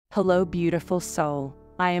Hello, beautiful soul.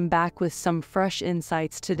 I am back with some fresh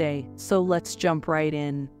insights today, so let's jump right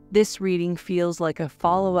in. This reading feels like a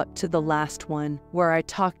follow-up to the last one, where I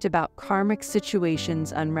talked about karmic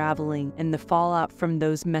situations unraveling and the fallout from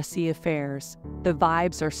those messy affairs. The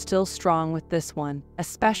vibes are still strong with this one,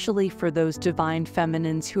 especially for those divine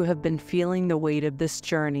feminines who have been feeling the weight of this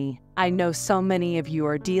journey. I know so many of you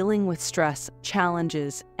are dealing with stress,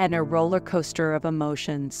 challenges, and a roller coaster of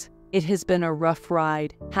emotions. It has been a rough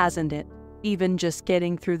ride, hasn't it? Even just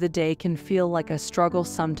getting through the day can feel like a struggle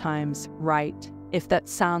sometimes, right? If that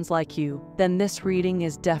sounds like you, then this reading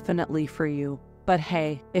is definitely for you. But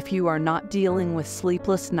hey, if you are not dealing with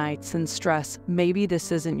sleepless nights and stress, maybe this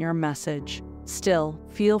isn't your message. Still,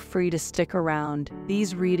 feel free to stick around.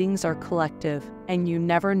 These readings are collective, and you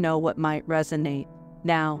never know what might resonate.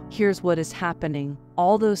 Now, here's what is happening.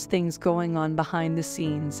 All those things going on behind the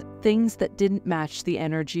scenes, things that didn't match the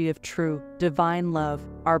energy of true, divine love,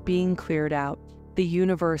 are being cleared out. The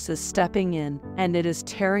universe is stepping in, and it is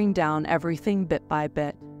tearing down everything bit by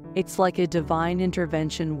bit. It's like a divine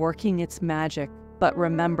intervention working its magic. But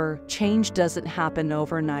remember, change doesn't happen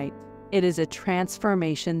overnight. It is a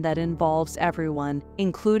transformation that involves everyone,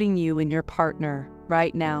 including you and your partner.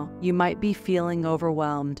 Right now, you might be feeling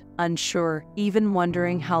overwhelmed, unsure, even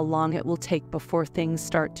wondering how long it will take before things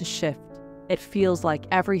start to shift. It feels like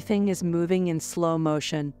everything is moving in slow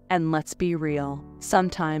motion, and let's be real,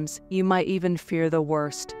 sometimes you might even fear the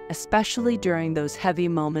worst, especially during those heavy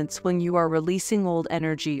moments when you are releasing old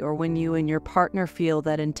energy or when you and your partner feel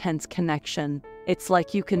that intense connection. It's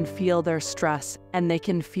like you can feel their stress, and they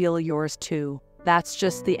can feel yours too. That's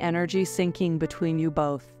just the energy syncing between you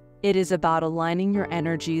both. It is about aligning your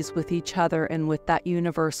energies with each other and with that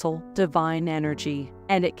universal, divine energy,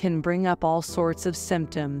 and it can bring up all sorts of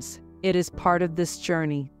symptoms. It is part of this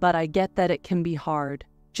journey, but I get that it can be hard.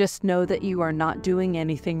 Just know that you are not doing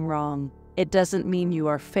anything wrong. It doesn't mean you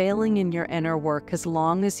are failing in your inner work as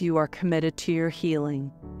long as you are committed to your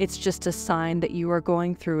healing. It's just a sign that you are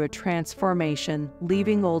going through a transformation,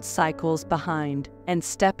 leaving old cycles behind, and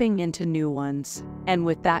stepping into new ones. And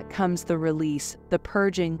with that comes the release, the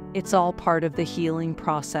purging. It's all part of the healing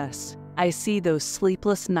process. I see those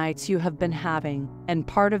sleepless nights you have been having, and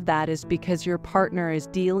part of that is because your partner is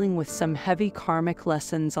dealing with some heavy karmic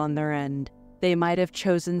lessons on their end. They might have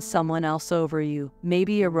chosen someone else over you,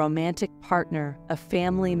 maybe a romantic partner, a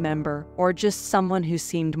family member, or just someone who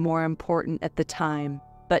seemed more important at the time.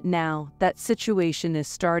 But now, that situation is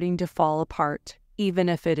starting to fall apart. Even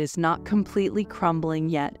if it is not completely crumbling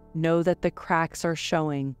yet, know that the cracks are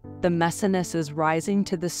showing. The messiness is rising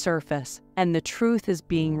to the surface, and the truth is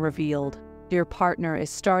being revealed. Your partner is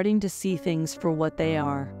starting to see things for what they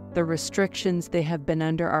are. The restrictions they have been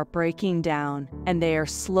under are breaking down, and they are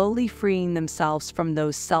slowly freeing themselves from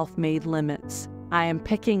those self-made limits. I am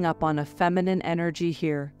picking up on a feminine energy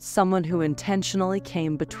here, someone who intentionally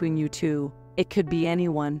came between you two. It could be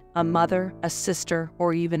anyone, a mother, a sister,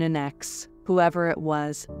 or even an ex. Whoever it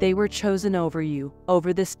was, they were chosen over you,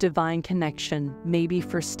 over this divine connection, maybe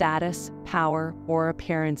for status, power, or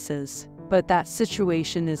appearances. But that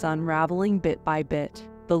situation is unraveling bit by bit.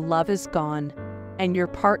 The love is gone, and your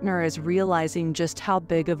partner is realizing just how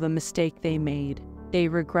big of a mistake they made. They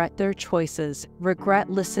regret their choices, regret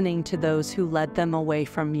listening to those who led them away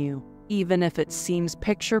from you. Even if it seems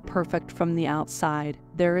picture perfect from the outside,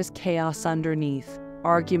 there is chaos underneath.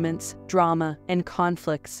 Arguments, drama, and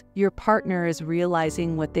conflicts. Your partner is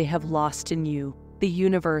realizing what they have lost in you. The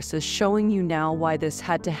universe is showing you now why this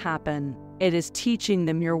had to happen. It is teaching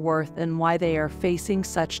them your worth and why they are facing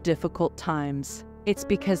such difficult times. It's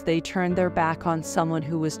because they turned their back on someone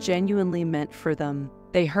who was genuinely meant for them.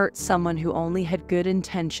 They hurt someone who only had good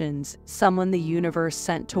intentions, someone the universe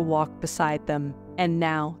sent to walk beside them. And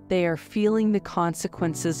now, they are feeling the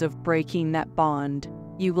consequences of breaking that bond.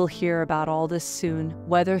 You will hear about all this soon,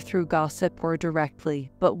 whether through gossip or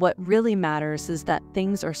directly, but what really matters is that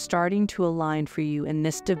things are starting to align for you in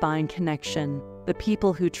this divine connection. The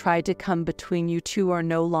people who tried to come between you two are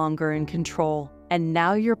no longer in control, and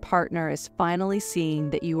now your partner is finally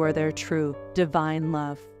seeing that you are their true, divine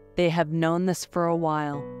love. They have known this for a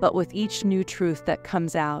while, but with each new truth that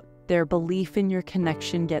comes out, their belief in your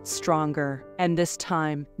connection gets stronger, and this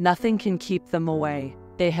time, nothing can keep them away.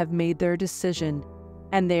 They have made their decision,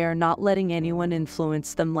 and they are not letting anyone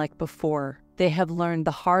influence them like before. They have learned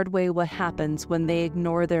the hard way what happens when they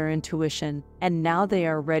ignore their intuition, and now they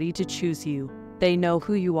are ready to choose you. They know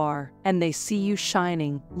who you are, and they see you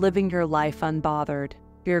shining, living your life unbothered.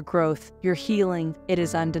 Your growth, your healing, it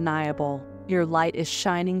is undeniable. Your light is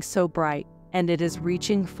shining so bright, and it is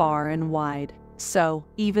reaching far and wide. So,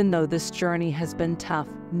 even though this journey has been tough,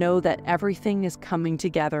 know that everything is coming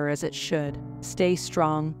together as it should. Stay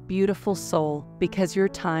strong, beautiful soul, because your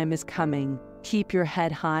time is coming. Keep your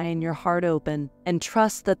head high and your heart open, and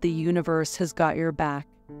trust that the universe has got your back.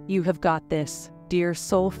 You have got this. Dear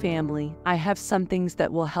soul family, I have some things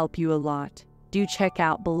that will help you a lot. Do check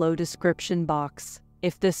out below description box.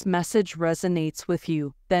 If this message resonates with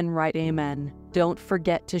you, then write amen. Don't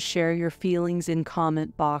forget to share your feelings in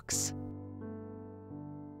comment box.